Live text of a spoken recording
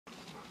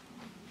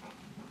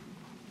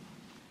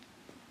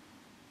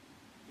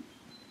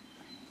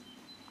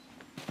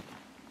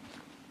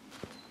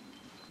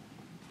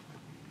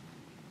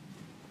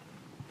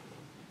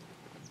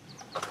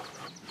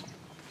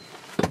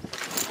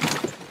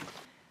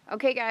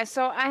Okay guys,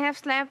 so I have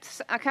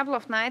slept a couple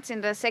of nights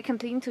in the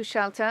second lean-to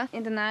shelter.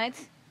 In the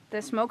night,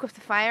 the smoke of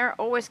the fire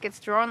always gets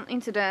drawn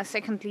into the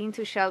second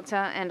lean-to shelter,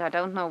 and I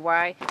don't know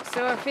why.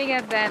 So I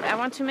figured that I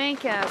want to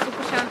make a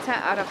super shelter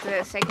out of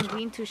the second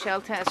lean-to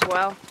shelter as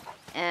well.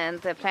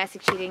 And the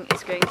plastic sheeting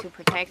is going to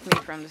protect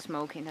me from the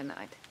smoke in the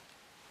night.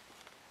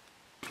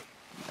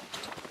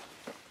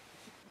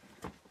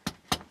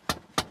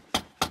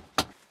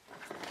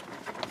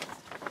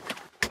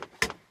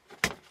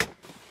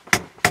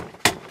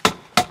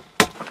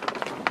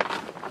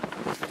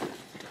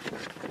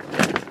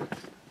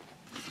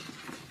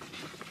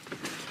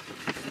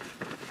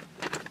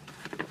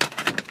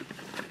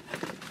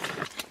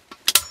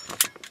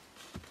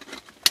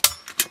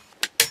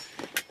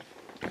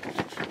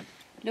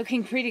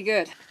 Looking pretty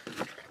good.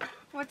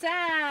 What's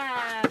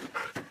up?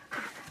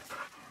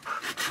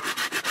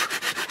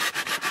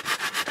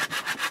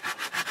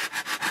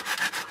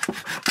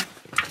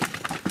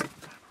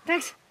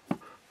 Thanks.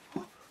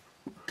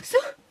 So.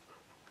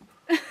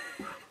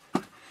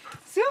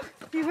 So,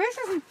 wie heißt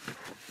es denn?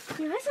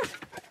 Wie heißt es?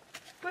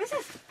 Wo ist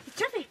es?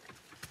 Jumpy.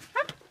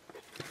 Hopp.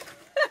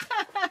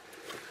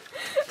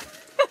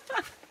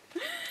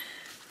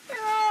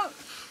 Ja,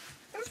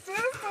 was ist das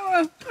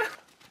so?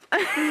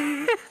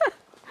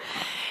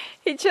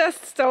 He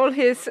just stole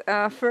his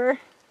fur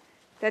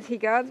that he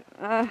got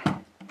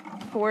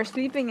for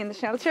sleeping in the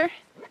shelter.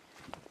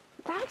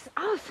 Thanks,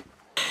 aus!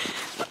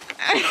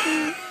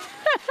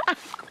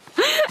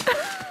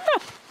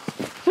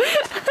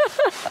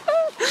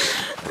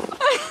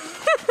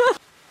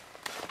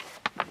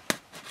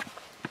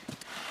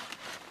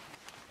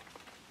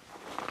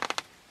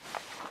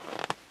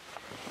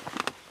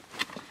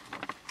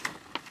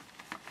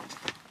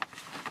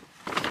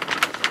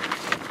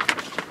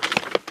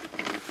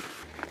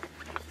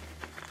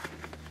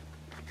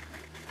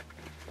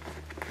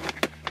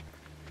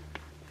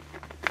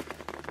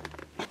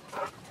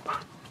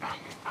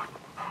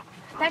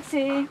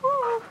 Taxi!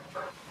 Woo.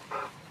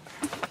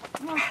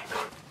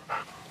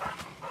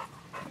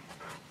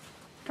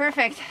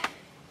 Perfect.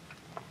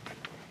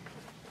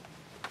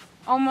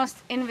 Almost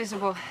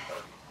invisible.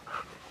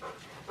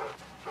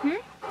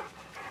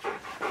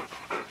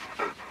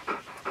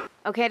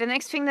 Okay, the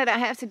next thing that I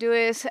have to do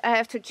is I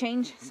have to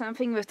change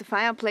something with the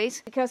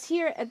fireplace, because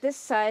here at this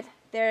side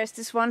there is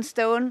this one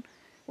stone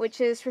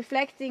which is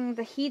reflecting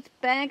the heat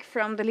back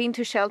from the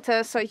lean-to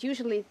shelter. So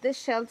usually this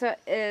shelter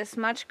is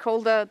much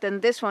colder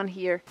than this one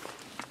here.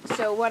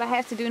 So what I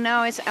have to do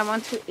now is I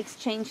want to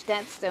exchange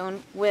that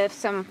stone with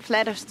some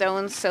flatter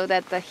stones so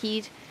that the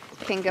heat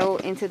can go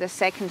into the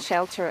second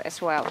shelter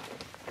as well.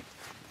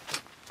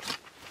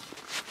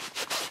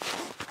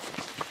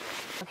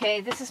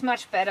 Okay, this is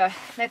much better.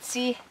 Let's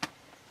see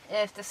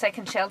if the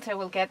second shelter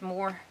will get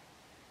more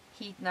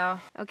heat now.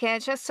 Okay, I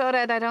just saw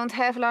that I don't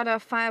have a lot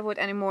of firewood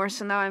anymore,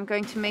 so now I'm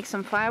going to make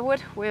some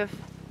firewood with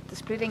the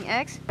splitting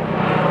axe.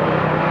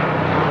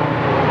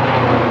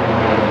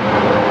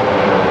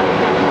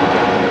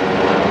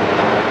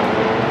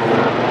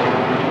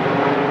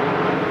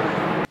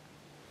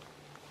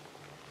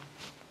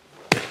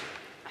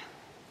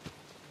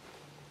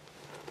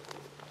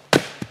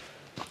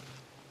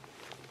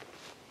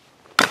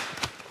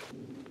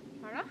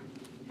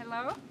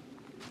 Hello?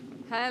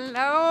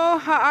 Hello,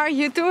 how are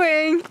you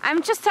doing?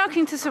 I'm just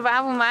talking to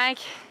Survival Mike.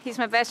 He's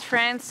my best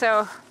friend,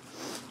 so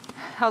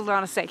hold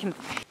on a second.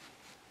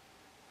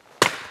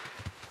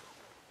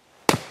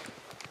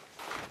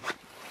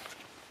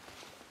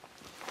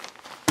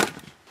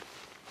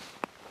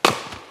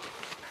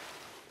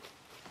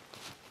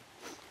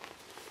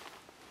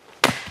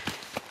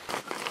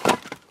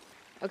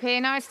 Okay,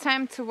 now it's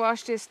time to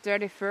wash this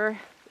dirty fur,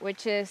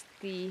 which is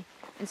the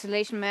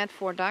insulation mat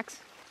for ducks.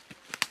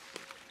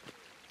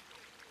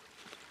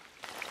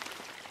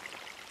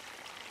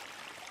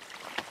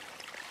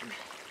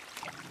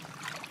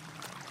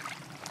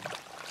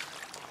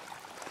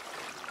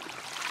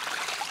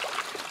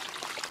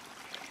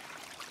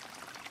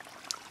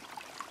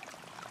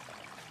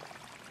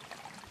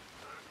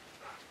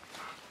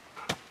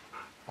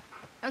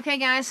 Okay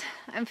guys,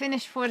 I'm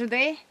finished for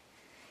today.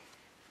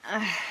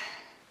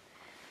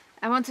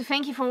 I want to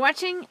thank you for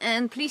watching,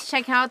 and please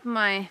check out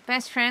my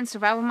best friend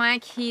Survival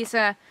Mike. He's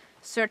a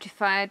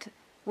certified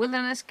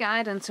wilderness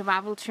guide and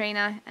survival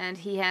trainer, and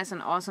he has an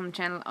awesome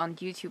channel on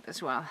YouTube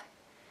as well.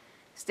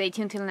 Stay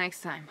tuned till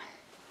next time.